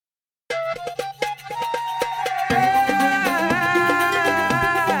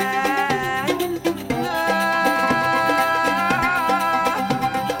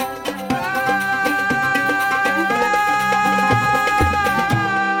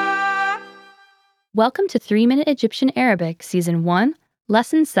Welcome to 3-Minute Egyptian Arabic, Season 1,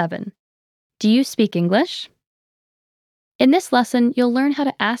 Lesson 7. Do you speak English? In this lesson, you'll learn how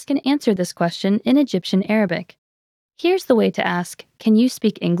to ask and answer this question in Egyptian Arabic. Here's the way to ask, Can you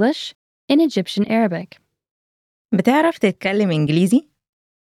speak English? In Egyptian Arabic. بتعرف تتكلم إنجليزي؟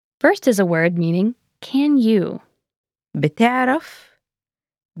 First is a word meaning, Can you? بتعرف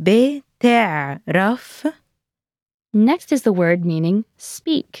Next is the word meaning,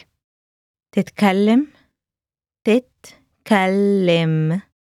 Speak. تتكلم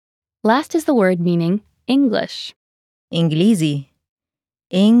Last is the word meaning, English. إنجليزي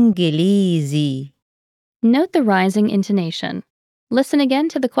Note the rising intonation. Listen again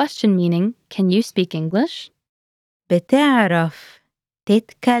to the question meaning, Can you speak English? بتعرف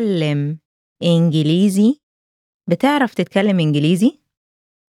تتكلم إنجليزي؟ بتعرف تتكلم إنجليزي؟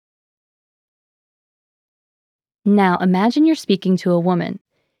 Now imagine you're speaking to a woman.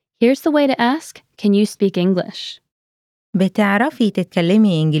 Here's the way to ask, Can you speak English? بتعرفي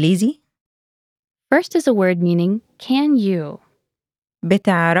تتكلمي إنجليزي؟ First is a word meaning, Can you?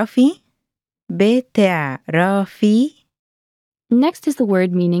 بتعرفي Next is the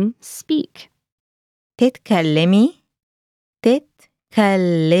word meaning, Speak. تتكلمي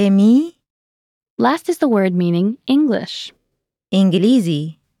Last is the word meaning, English.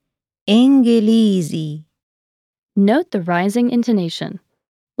 إنجليزي Note the rising intonation.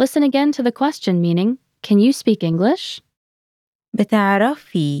 Listen again to the question meaning, Can you speak English?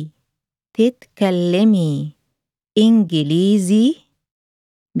 بتعرفي تتكلمي إنجليزي؟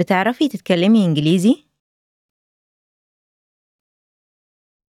 بتعرفي تتكلمي إنجليزي؟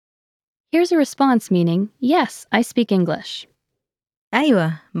 Here's a response meaning, Yes, I speak English.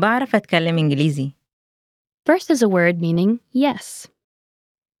 أيوة بعرف أتكلم إنجليزي. First is a word meaning, Yes.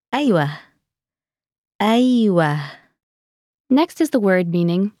 أيوة Next is the word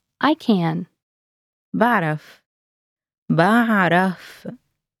meaning, I can. بعرف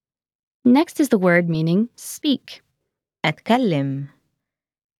Next is the word meaning, Speak. أتكلم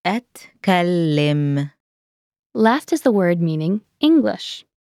Last is the word meaning, English.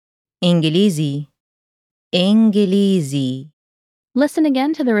 إنجليزي Listen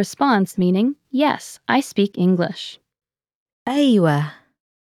again to the response meaning, Yes, I speak English. أيوة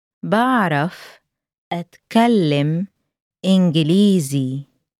بعرف أتكلم إنجليزي.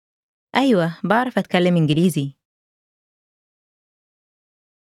 أيوة بعرف أتكلم إنجليزي.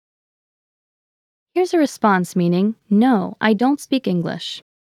 Here's a response meaning, No, I don't speak English.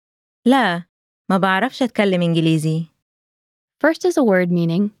 لا ما بعرفش أتكلم إنجليزي. First is a word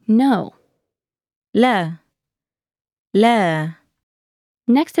meaning, No. لا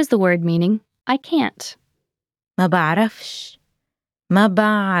Next is the word meaning, I can't. ما بعرفش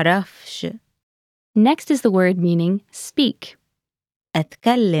Next is the word meaning, Speak.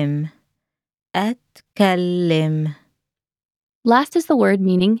 أتكلم Last is the word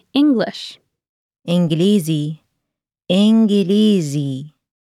meaning, English. إنجليزي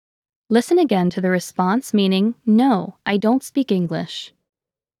Listen again to the response meaning, No, I don't speak English.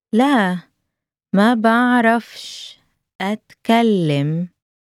 لا ما بعرفش أتكلم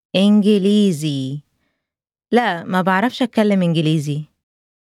إنجليزي. لا ما بعرفش أتكلم إنجليزي.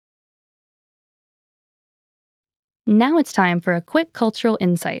 Now it's time for a quick cultural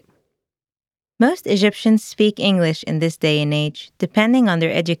insight. Most Egyptians speak English in this day and age, depending on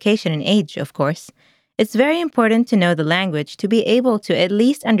their education and age, of course. It's very important to know the language to be able to at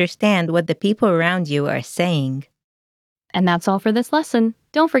least understand what the people around you are saying. And that's all for this lesson.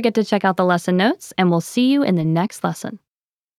 Don't forget to check out the lesson notes, and we'll see you in the next lesson.